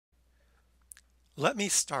Let me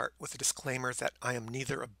start with a disclaimer that I am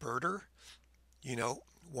neither a birder,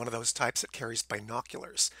 one of those types that carries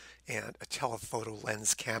binoculars and a telephoto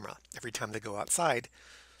lens camera every time they go outside,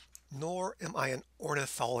 nor am I an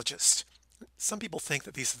ornithologist. Some people think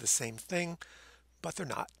that these are the same thing, but they're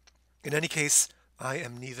not. In any case, I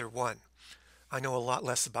am neither one. I know a lot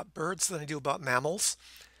less about birds than I do about mammals,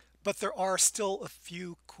 but there are still a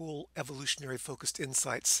few cool evolutionary focused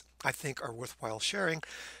insights I think are worthwhile sharing,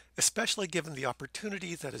 especially given the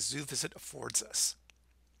opportunity that a zoo visit affords us.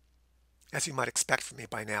 As you might expect from me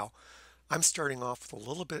by now, I'm starting off with a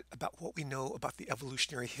little bit about what we know about the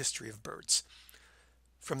evolutionary history of birds.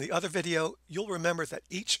 From the other video, you'll remember that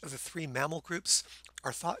each of the three mammal groups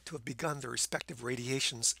are thought to have begun their respective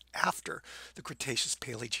radiations after the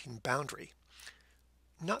Cretaceous-Paleogene boundary.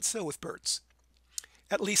 Not so with birds.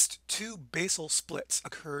 At least two basal splits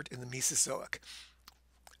occurred in the Mesozoic.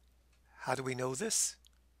 How do we know this?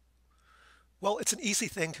 Well, it's an easy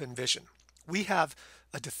thing to envision. We have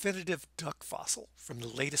a definitive duck fossil from the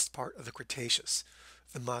latest part of the Cretaceous,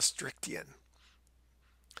 the Maastrichtian.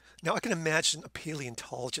 Now, I can imagine a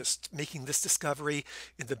paleontologist making this discovery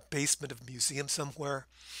in the basement of a museum somewhere.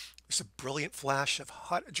 There's a brilliant flash of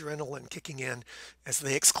hot adrenaline kicking in as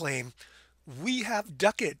they exclaim, "We have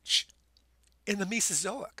duckage in the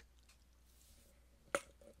Mesozoic."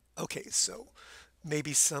 Okay, so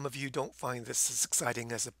maybe some of you don't find this as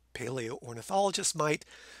exciting as a paleoornithologist might,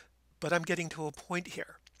 but I'm getting to a point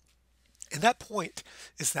here. And that point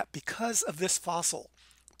is that because of this fossil,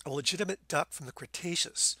 a legitimate duck from the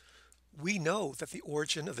Cretaceous, we know that the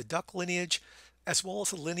origin of the duck lineage, as well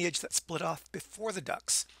as a lineage that split off before the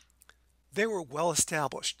ducks, they were well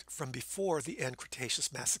established from before the end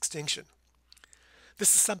Cretaceous mass extinction.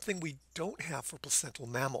 This is something we don't have for placental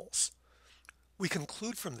mammals. We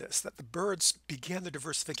conclude from this that the birds began their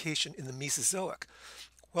diversification in the Mesozoic,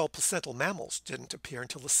 while placental mammals didn't appear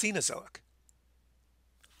until the Cenozoic.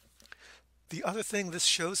 The other thing this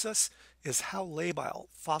shows us is how labile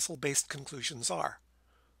fossil-based conclusions are.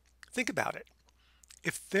 Think about it.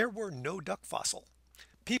 If there were no duck fossil,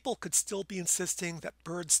 people could still be insisting that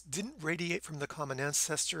birds didn't radiate from the common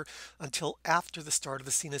ancestor until after the start of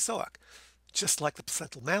the Cenozoic, just like the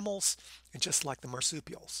placental mammals and just like the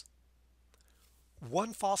marsupials.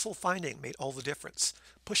 One fossil finding made all the difference,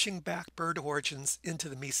 pushing back bird origins into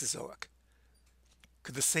the Mesozoic.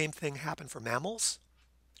 Could the same thing happen for mammals?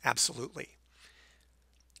 Absolutely.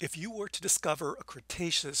 If you were to discover a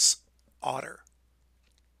Cretaceous otter,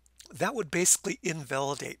 that would basically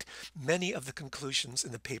invalidate many of the conclusions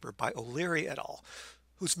in the paper by O'Leary et al.,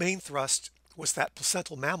 whose main thrust was that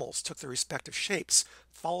placental mammals took their respective shapes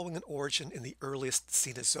following an origin in the earliest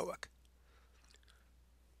Cenozoic.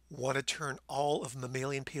 Want to turn all of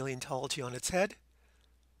mammalian paleontology on its head?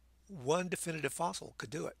 One definitive fossil could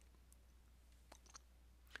do it.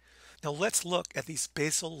 Now let's look at these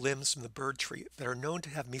basal limbs from the bird tree that are known to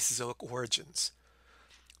have Mesozoic origins.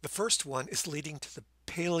 The first one is leading to the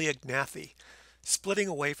Paleognathi, splitting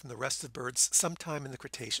away from the rest of the birds sometime in the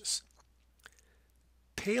Cretaceous.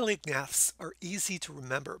 Paleognaths are easy to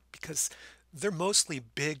remember because they're mostly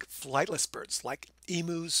big flightless birds like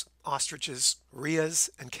emus, ostriches, rheas,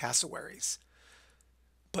 and cassowaries.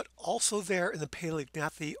 But also there in the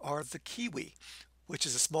Paleognathi are the kiwi, which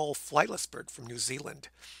is a small flightless bird from New Zealand,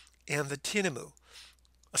 and the tinamou,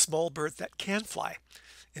 a small bird that can fly,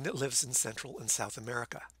 and it lives in Central and South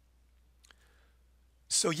America.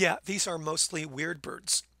 So yeah, these are mostly weird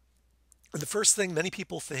birds. And the first thing many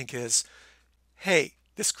people think is, hey,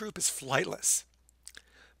 this group is flightless.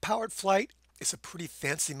 Powered flight is a pretty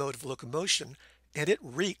fancy mode of locomotion, and it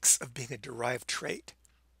reeks of being a derived trait.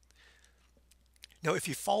 Now, if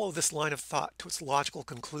you follow this line of thought to its logical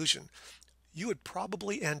conclusion, you would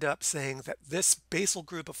probably end up saying that this basal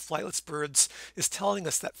group of flightless birds is telling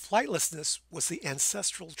us that flightlessness was the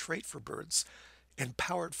ancestral trait for birds, and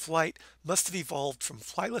powered flight must have evolved from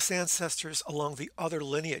flightless ancestors along the other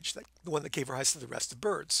lineage, the one that gave rise to the rest of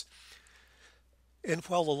birds. And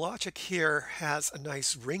while the logic here has a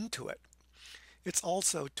nice ring to it, it's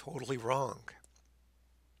also totally wrong.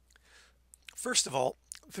 First of all,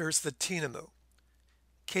 there's the tinamou,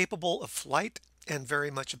 capable of flight and very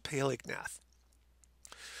much a paleognath.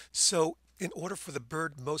 So, in order for the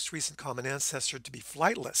bird most recent common ancestor to be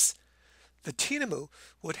flightless, the tinamou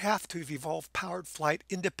would have to have evolved powered flight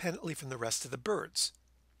independently from the rest of the birds.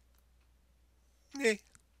 Eh.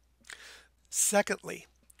 Secondly,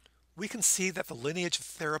 we can see that the lineage of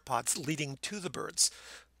theropods leading to the birds,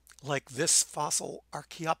 like this fossil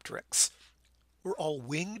Archaeopteryx, were all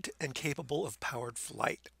winged and capable of powered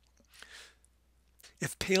flight.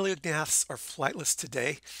 If paleognaths are flightless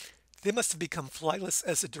today, They must have become flightless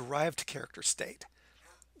as a derived character state.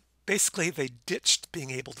 Basically, they ditched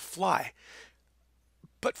being able to fly.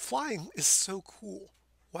 But flying is so cool.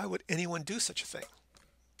 Why would anyone do such a thing?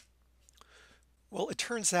 Well, it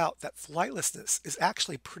turns out that flightlessness is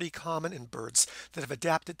actually pretty common in birds that have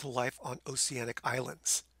adapted to life on oceanic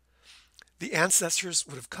islands. The ancestors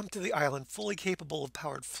would have come to the island fully capable of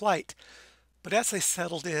powered flight, but as they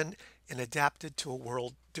settled in and adapted to a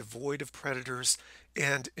world devoid of predators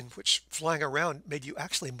and in which flying around made you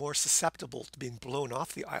actually more susceptible to being blown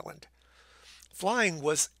off the island, flying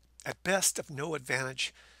was at best of no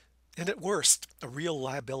advantage and at worst a real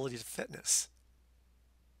liability to fitness.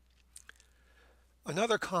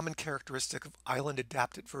 Another common characteristic of island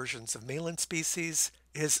adapted versions of mainland species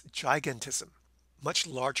is gigantism, much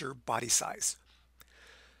larger body size.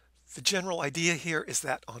 The general idea here is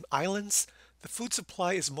that on islands, the food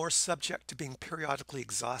supply is more subject to being periodically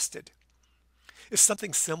exhausted. If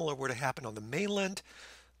something similar were to happen on the mainland,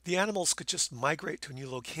 the animals could just migrate to a new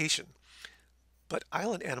location. But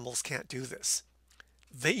island animals can't do this.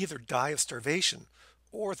 They either die of starvation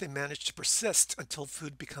or they manage to persist until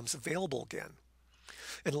food becomes available again.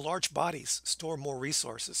 And large bodies store more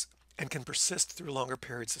resources and can persist through longer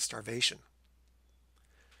periods of starvation.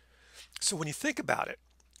 So when you think about it,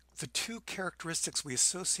 the two characteristics we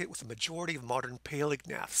associate with the majority of modern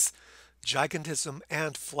paleognaths, gigantism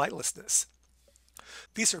and flightlessness,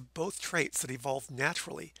 these are both traits that evolved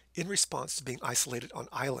naturally in response to being isolated on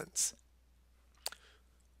islands.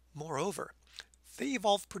 Moreover, they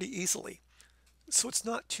evolved pretty easily, so it's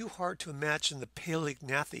not too hard to imagine the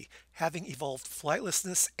paleognathi having evolved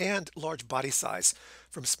flightlessness and large body size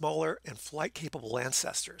from smaller and flight-capable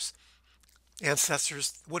ancestors.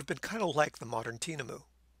 Ancestors would have been kind of like the modern tinamou.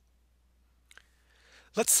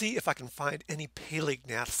 Let's see if I can find any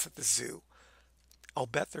paleognaths at the zoo. I'll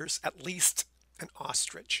bet there's at least an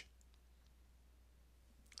ostrich.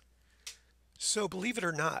 So believe it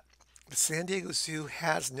or not, the San Diego Zoo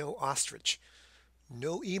has no ostrich,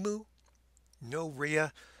 no emu, no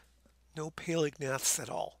rhea, no paleognaths at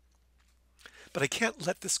all. But I can't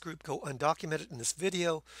let this group go undocumented in this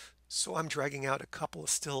video, so I'm dragging out a couple of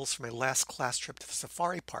stills from my last class trip to the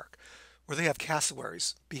safari park, where they have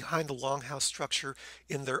cassowaries behind the longhouse structure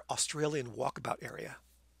in their Australian walkabout area.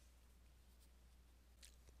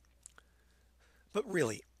 But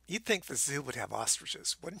really, you'd think the zoo would have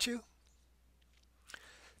ostriches, wouldn't you?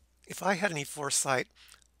 If I had any foresight,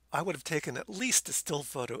 I would have taken at least a still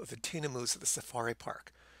photo of the tinamous at the safari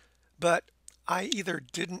park. But I either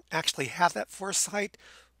didn't actually have that foresight,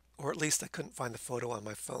 or at least I couldn't find the photo on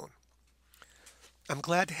my phone. I'm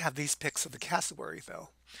glad to have these pics of the cassowary, though.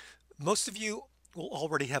 Most of you will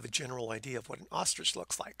already have a general idea of what an ostrich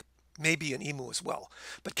looks like, maybe an emu as well,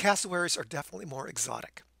 but cassowaries are definitely more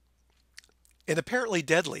exotic. And apparently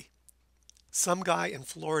deadly. Some guy in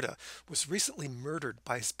Florida was recently murdered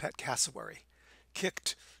by his pet cassowary,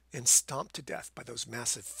 kicked and stomped to death by those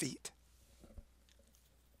massive feet.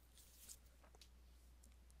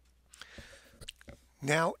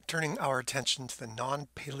 Now turning our attention to the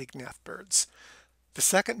non-paleognath birds. The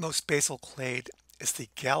second most basal clade is the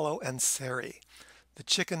Gallo-anseri, the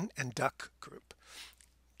chicken and duck group.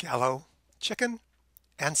 Gallo, chicken,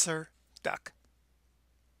 answer, duck.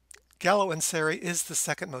 Gallo-anseri is the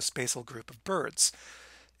second most basal group of birds,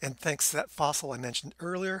 and thanks to that fossil I mentioned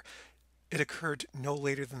earlier, it occurred no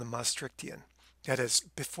later than the Maastrichtian, that is,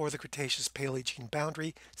 before the Cretaceous-Paleogene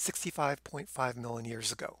boundary 65.5 million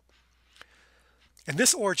years ago. And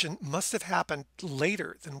this origin must have happened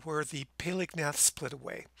later than where the paleognaths split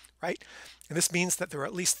away, right? And this means that there are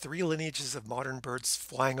at least 3 lineages of modern birds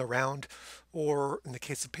flying around, or in the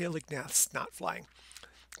case of paleognaths, not flying,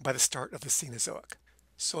 by the start of the Cenozoic.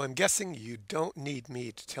 So I'm guessing you don't need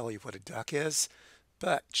me to tell you what a duck is,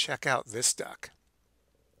 but check out this duck.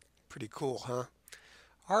 Pretty cool, huh?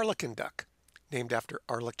 Harlequin duck, named after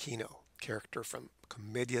Arlecchino, character from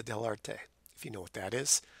Commedia dell'arte, if you know what that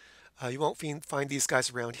is. You won't find these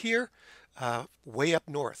guys around here, way up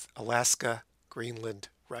north, Alaska, Greenland,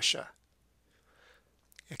 Russia.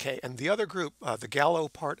 Okay, and the other group, the Gallo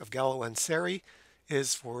part of Gallo-anseri,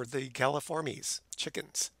 is for the Galliformes,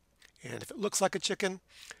 chickens. And if it looks like a chicken,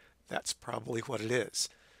 that's probably what it is.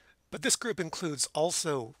 But this group includes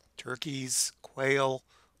also turkeys, quail,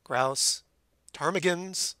 grouse,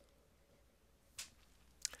 ptarmigans.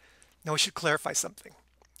 Now we should clarify something.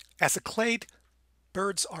 As a clade,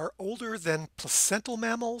 birds are older than placental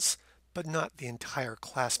mammals, but not the entire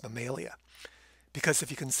class Mammalia. Because if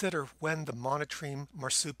you consider when the monotreme,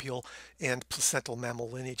 marsupial, and placental mammal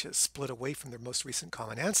lineages split away from their most recent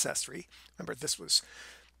common ancestry, remember this was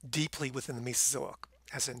deeply within the Mesozoic,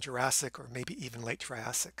 as in Jurassic or maybe even late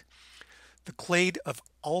Triassic. The clade of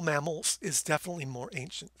all mammals is definitely more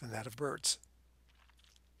ancient than that of birds.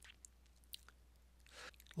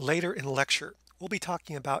 Later in the lecture, we'll be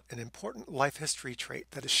talking about an important life history trait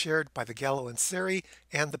that is shared by the Galoanceri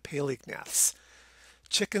and the Paleognaths.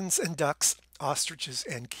 Chickens and ducks, ostriches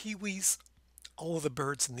and kiwis, all of the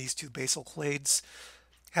birds in these two basal clades,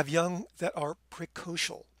 have young that are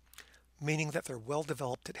precocial, meaning that they're well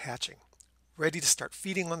developed at hatching, ready to start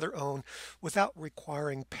feeding on their own without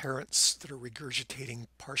requiring parents that are regurgitating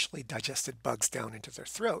partially digested bugs down into their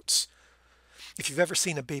throats. If you've ever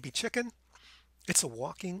seen a baby chicken, it's a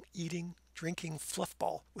walking, eating, drinking fluff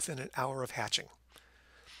ball within an hour of hatching.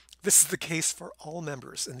 This is the case for all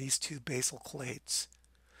members in these two basal clades.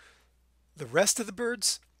 The rest of the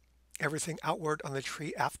birds, everything outward on the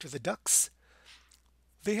tree after the ducks,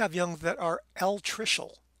 they have young that are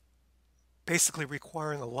altricial, basically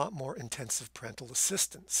requiring a lot more intensive parental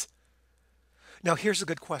assistance. Now here's a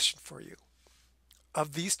good question for you.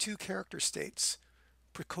 Of these two character states,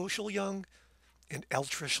 precocial young and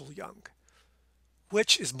altricial young,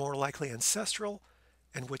 which is more likely ancestral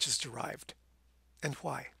and which is derived, and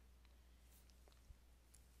why?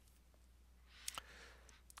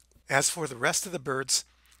 As for the rest of the birds,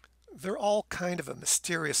 they're all kind of a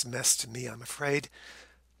mysterious mess to me, I'm afraid.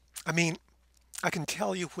 I mean, I can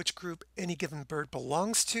tell you which group any given bird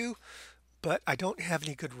belongs to, but I don't have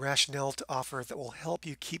any good rationale to offer that will help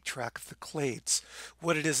you keep track of the clades,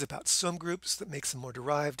 what it is about some groups that makes them more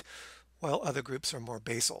derived, while other groups are more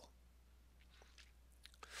basal.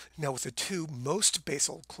 Now, with the two most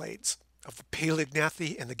basal clades of the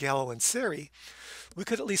Paleognathi and the Galoanceri, we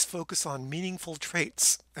could at least focus on meaningful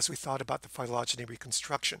traits as we thought about the phylogeny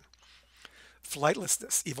reconstruction.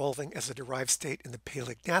 Flightlessness evolving as a derived state in the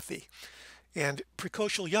Paleognathi, and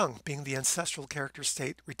precocial young being the ancestral character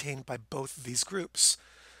state retained by both of these groups,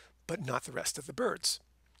 but not the rest of the birds.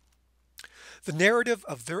 The narrative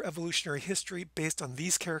of their evolutionary history based on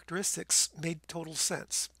these characteristics made total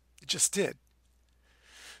sense. It just did.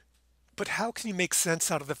 But how can you make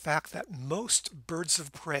sense out of the fact that most birds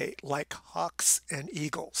of prey, like hawks and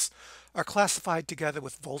eagles, are classified together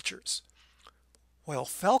with vultures, while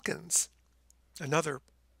falcons, another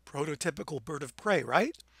prototypical bird of prey,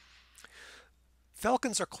 right?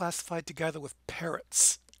 Falcons are classified together with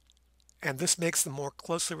parrots, and this makes them more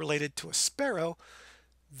closely related to a sparrow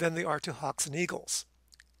than they are to hawks and eagles.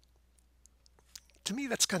 To me,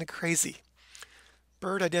 that's kind of crazy.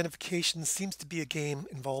 Bird identification seems to be a game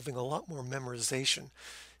involving a lot more memorization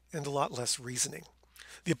and a lot less reasoning.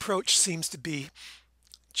 The approach seems to be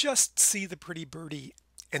just see the pretty birdie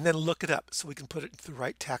and then look it up so we can put it into the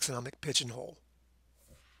right taxonomic pigeonhole.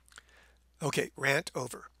 Okay, rant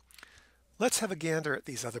over. Let's have a gander at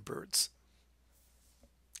these other birds.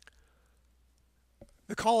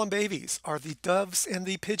 The column babies are the doves and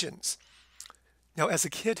the pigeons. Now, as a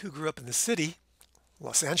kid who grew up in the city,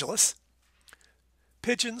 Los Angeles,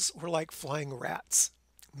 pigeons were like flying rats,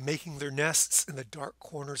 making their nests in the dark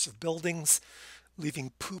corners of buildings,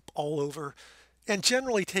 leaving poop all over, and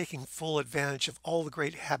generally taking full advantage of all the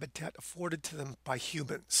great habitat afforded to them by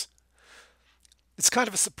humans. It's kind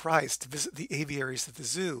of a surprise to visit the aviaries at the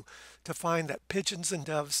zoo to find that pigeons and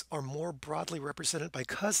doves are more broadly represented by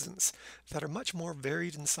cousins that are much more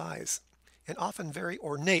varied in size and often very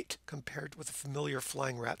ornate compared with the familiar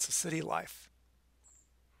flying rats of city life.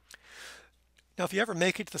 Now, if you ever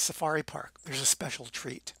make it to the safari park, there's a special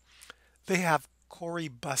treat. They have Cory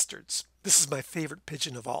bustards. This is my favorite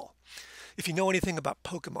pigeon of all. If you know anything about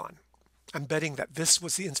Pokemon, I'm betting that this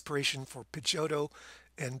was the inspiration for Pidgeotto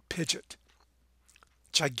and Pidgeot.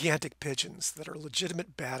 Gigantic pigeons that are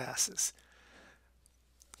legitimate badasses.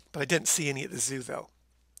 But I didn't see any at the zoo, though.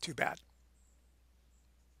 Too bad.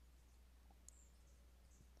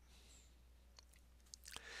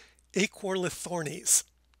 Aequorlithornes.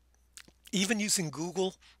 Even using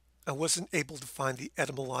Google, I wasn't able to find the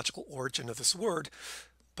etymological origin of this word,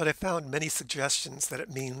 but I found many suggestions that it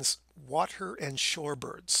means water and shore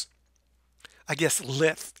birds. I guess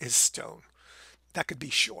lith is stone. That could be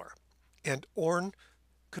shore. And orn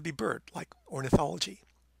could be bird, like ornithology.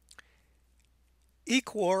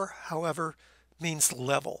 Equor, however, means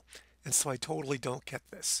level, and so I totally don't get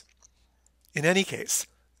this. In any case,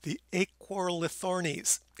 the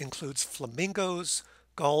Aequorlithornes includes flamingos,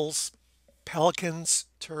 gulls, pelicans,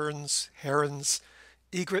 terns, herons,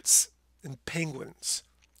 egrets, and penguins.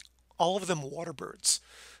 All of them water birds,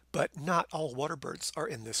 but not all water birds are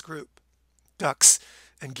in this group. Ducks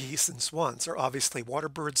and geese and swans are obviously water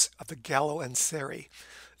birds of the Galoanceri,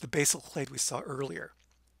 the basal clade we saw earlier.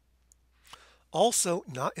 Also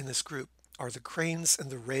not in this group are the cranes and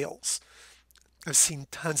the rails. I've seen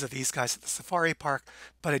tons of these guys at the safari park,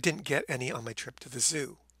 but I didn't get any on my trip to the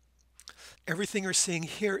zoo. Everything you're seeing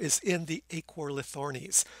here is in the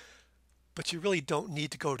Aquarlithornes, but you really don't need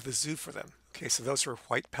to go to the zoo for them. Okay, so those are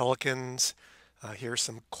white pelicans. Here's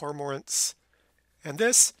some cormorants. And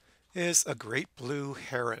this is a great blue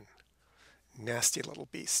heron. Nasty little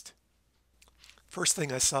beast. First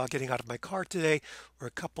thing I saw getting out of my car today were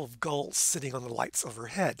a couple of gulls sitting on the lights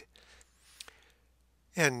overhead.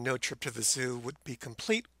 And no trip to the zoo would be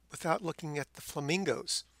complete without looking at the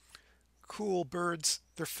flamingos. Cool birds,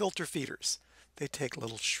 they're filter feeders. They take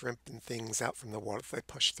little shrimp and things out from the water that they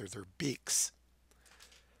push through their beaks.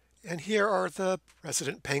 And here are the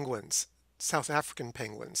resident penguins, South African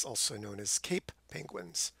penguins, also known as Cape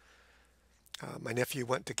penguins. My nephew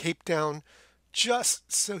went to Cape Town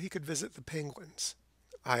just so he could visit the penguins.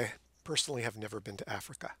 I personally have never been to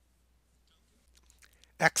Africa.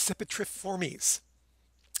 Accipitriformes.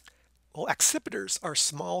 Well, accipiters are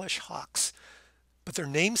smallish hawks, but their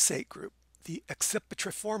namesake group, the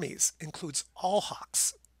Accipitriformes, includes all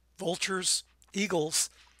hawks, vultures, eagles,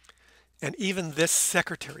 and even this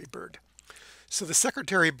secretary bird. So the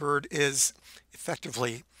secretary bird is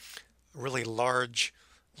effectively a really large,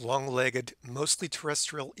 long-legged, mostly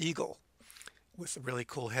terrestrial eagle with a really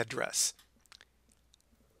cool headdress.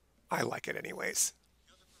 I like it anyways.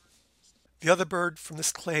 The other bird from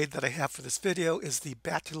this clade that I have for this video is the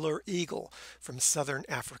bateleur eagle from southern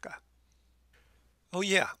Africa. Oh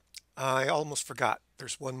yeah, I almost forgot.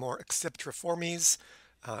 There's one more Accipitriformes.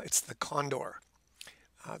 It's the condor.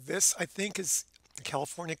 This, I think, is a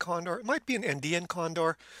California condor. It might be an Andean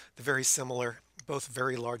condor. They're very similar, both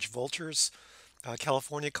very large vultures.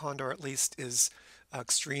 California condor, at least, is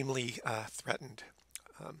extremely threatened,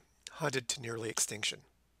 hunted to nearly extinction.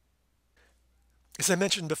 As I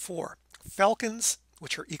mentioned before, falcons,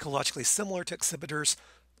 which are ecologically similar to accipiters,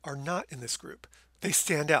 are not in this group. They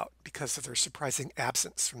stand out because of their surprising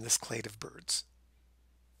absence from this clade of birds.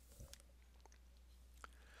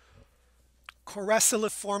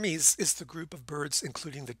 Coracilliformes is the group of birds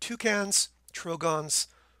including the toucans, trogons,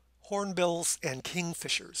 hornbills, and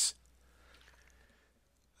kingfishers.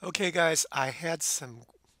 Okay guys, I had some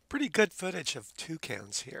pretty good footage of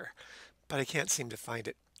toucans here, but I can't seem to find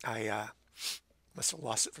it. I must have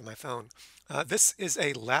lost it from my phone. This is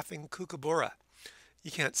a laughing kookaburra.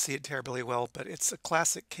 You can't see it terribly well, but it's a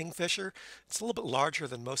classic kingfisher. It's a little bit larger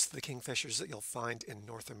than most of the kingfishers that you'll find in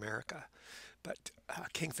North America. But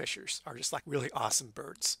kingfishers are just like really awesome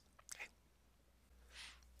birds.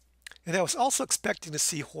 And I was also expecting to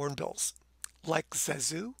see hornbills, like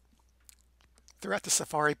Zazu. They're at the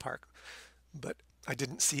safari park, but I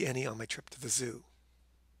didn't see any on my trip to the zoo.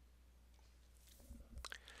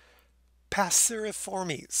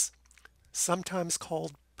 Passeriformes, sometimes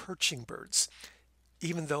called perching birds,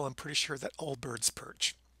 even though I'm pretty sure that all birds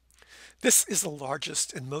perch. This is the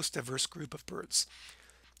largest and most diverse group of birds.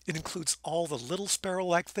 It includes all the little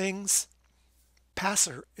sparrow-like things.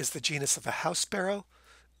 Passer is the genus of a house sparrow,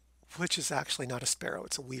 which is actually not a sparrow,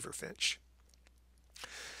 it's a weaver finch.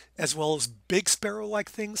 As well as big sparrow-like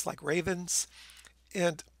things like ravens,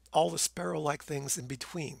 and all the sparrow-like things in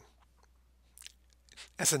between.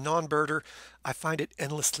 As a non-birder, I find it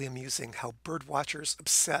endlessly amusing how bird watchers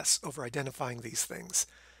obsess over identifying these things.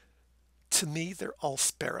 To me, they're all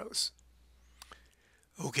sparrows.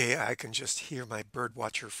 Okay, I can just hear my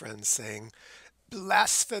birdwatcher friends saying,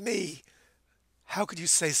 "Blasphemy! How could you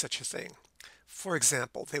say such a thing?" For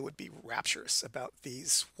example, they would be rapturous about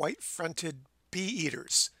these white-fronted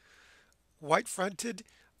bee-eaters. White-fronted?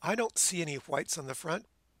 I don't see any whites on the front,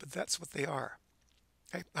 but that's what they are.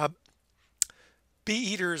 Okay.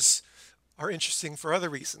 Bee-eaters are interesting for other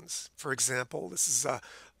reasons. For example, this is a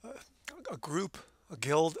group, a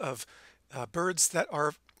guild of birds that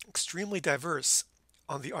are extremely diverse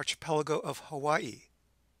on the archipelago of Hawaii.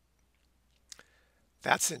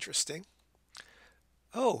 That's interesting.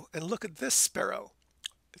 Oh, and look at this sparrow.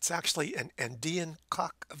 It's actually an Andean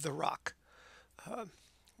cock of the rock.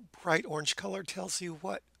 Bright orange color tells you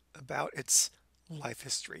what about its life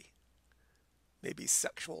history? Maybe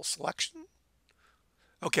sexual selection?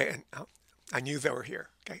 Okay, and I knew they were here.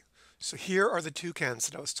 Okay, so here are the toucans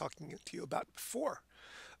that I was talking to you about before.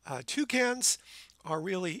 Toucans are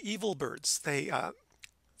really evil birds. They're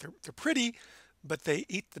pretty, but they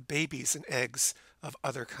eat the babies and eggs of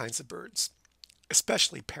other kinds of birds,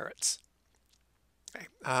 especially parrots. Okay.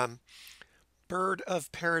 Bird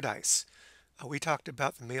of paradise. We talked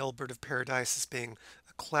about the male bird of paradise as being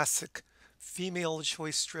a classic female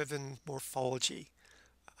choice-driven morphology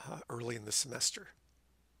early in the semester.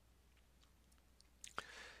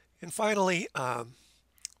 And finally,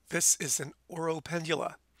 this is an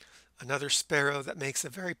oropendula. another sparrow that makes a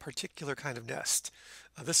very particular kind of nest.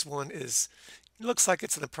 This one looks like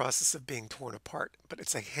it's in the process of being torn apart, but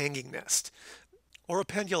it's a hanging nest.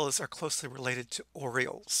 Oropendulas are closely related to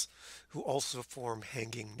orioles, who also form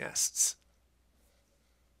hanging nests.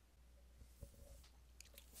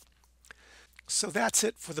 So that's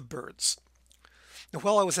it for the birds. Now,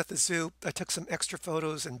 while I was at the zoo, I took some extra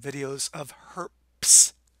photos and videos of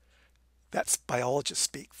herps. That's biologist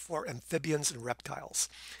speak for amphibians and reptiles.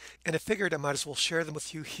 And I figured I might as well share them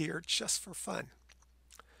with you here just for fun.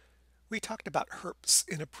 We talked about herps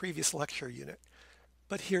in a previous lecture unit,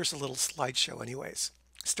 but here's a little slideshow anyways.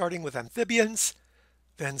 Starting with amphibians,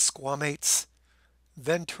 then squamates,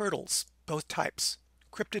 then turtles, both types,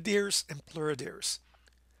 cryptodires and pleurodires,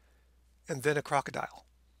 and then a crocodile.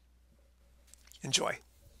 Enjoy.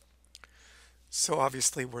 So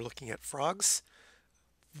obviously we're looking at frogs.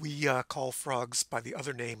 We call frogs by the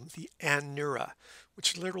other name, the anura,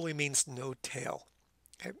 which literally means no tail.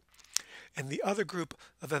 Okay? And the other group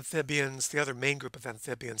of amphibians, the other main group of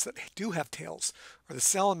amphibians that do have tails, are the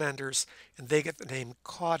salamanders, and they get the name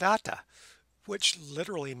caudata, which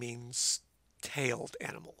literally means tailed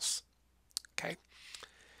animals. Okay?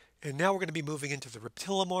 And now we're going to be moving into the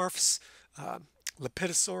reptilomorphs.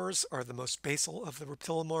 Lepidosaurs are the most basal of the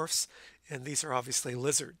reptilomorphs, and these are obviously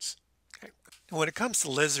lizards. Okay. Now, when it comes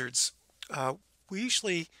to lizards, we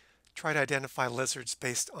usually try to identify lizards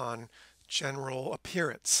based on general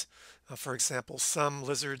appearance. For example, some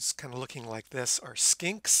lizards kind of looking like this are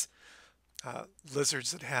skinks.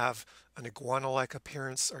 Lizards that have an iguana-like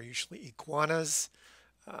appearance are usually iguanas.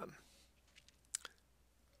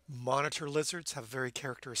 Monitor lizards have a very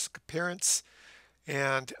characteristic appearance.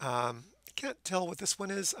 And I can't tell what this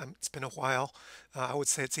one is. It's been a while. I would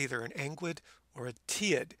say it's either an anguid or a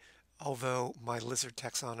teid, although my lizard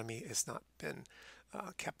taxonomy has not been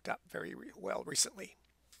kept up very well recently.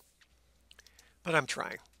 But I'm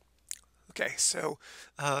trying. Okay, so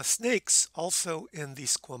snakes also in the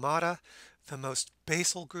squamata. The most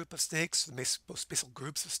basal group of snakes, the most basal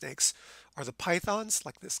groups of snakes are the pythons,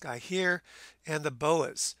 like this guy here, and the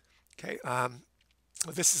boas. Okay,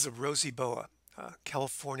 this is a rosy boa,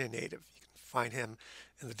 California native. You can find him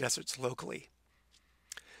in the deserts locally.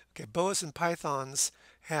 Okay, boas and pythons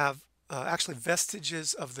have actually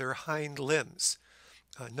vestiges of their hind limbs.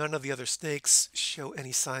 None of the other snakes show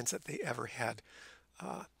any signs that they ever had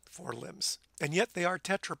forelimbs. And yet they are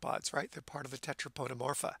tetrapods, right? They're part of the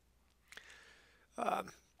Tetrapodomorpha.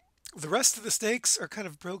 The rest of the snakes are kind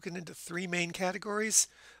of broken into three main categories.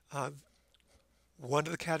 One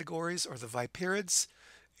of the categories are the viperids,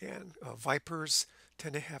 and vipers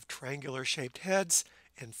tend to have triangular shaped heads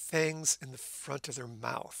and fangs in the front of their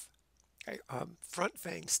mouth. Okay, front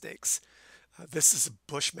fang snakes. This is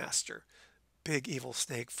a bushmaster, big evil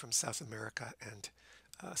snake from South America and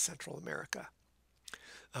Central America.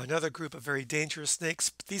 Another group of very dangerous snakes,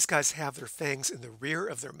 but these guys have their fangs in the rear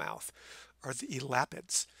of their mouth, are the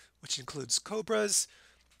elapids, which includes cobras,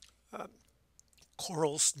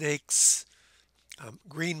 coral snakes,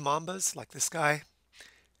 green mambas like this guy,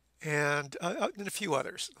 and a few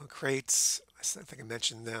others. Kraits, I think I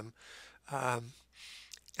mentioned them.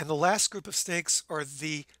 And the last group of snakes are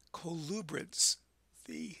the colubrids,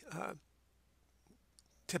 the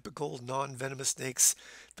typical non-venomous snakes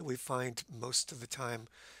that we find most of the time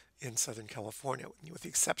in Southern California, with the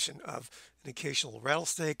exception of an occasional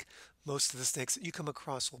rattlesnake. Most of the snakes that you come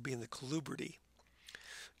across will be in the colubridae.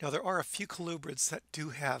 Now, there are a few colubrids that do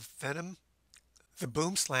have venom. The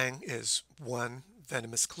boomslang is one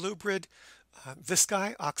venomous colubrid. This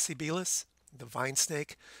guy, Oxybelus, the vine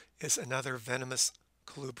snake, is another venomous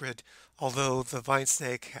colubrid, although the vine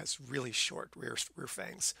snake has really short rear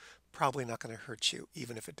fangs. Probably not going to hurt you,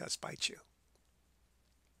 even if it does bite you.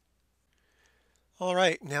 All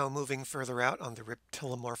right, now moving further out on the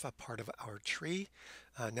Reptilomorpha part of our tree.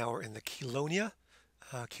 Now we're in the Chelonia.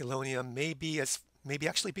 Chelonia maybe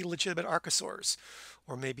actually be legitimate archosaurs,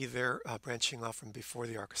 or maybe they're branching off from before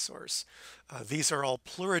the archosaurs. These are all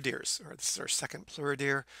pleurodires, or this is our second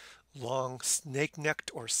pleurodire, long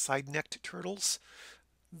snake-necked or side-necked turtles.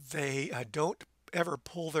 They don't ever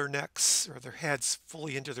pull their necks or their heads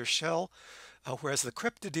fully into their shell, whereas the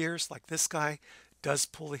cryptodires, like this guy, does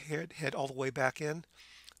pull the head all the way back in.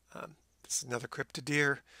 This is another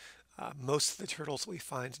cryptodire. Most of the turtles we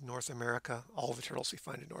find in North America, all of the turtles we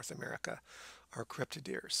find in North America, are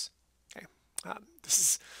cryptodires. Okay. This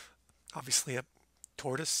is obviously a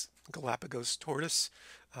tortoise, Galapagos tortoise.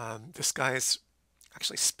 This guy is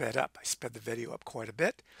actually sped up. I sped the video up quite a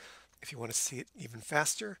bit. If you want to see it even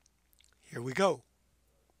faster, here we go.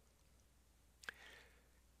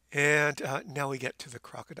 And now we get to the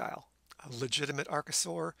crocodile, a legitimate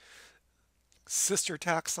archosaur. sister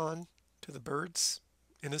taxon to the birds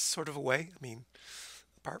in a sort of a way. I mean,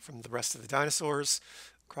 apart from the rest of the dinosaurs,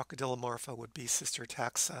 Crocodilomorpha would be sister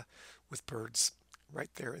taxa with birds right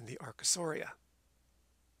there in the Archosauria.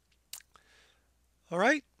 All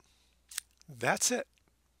right, that's it.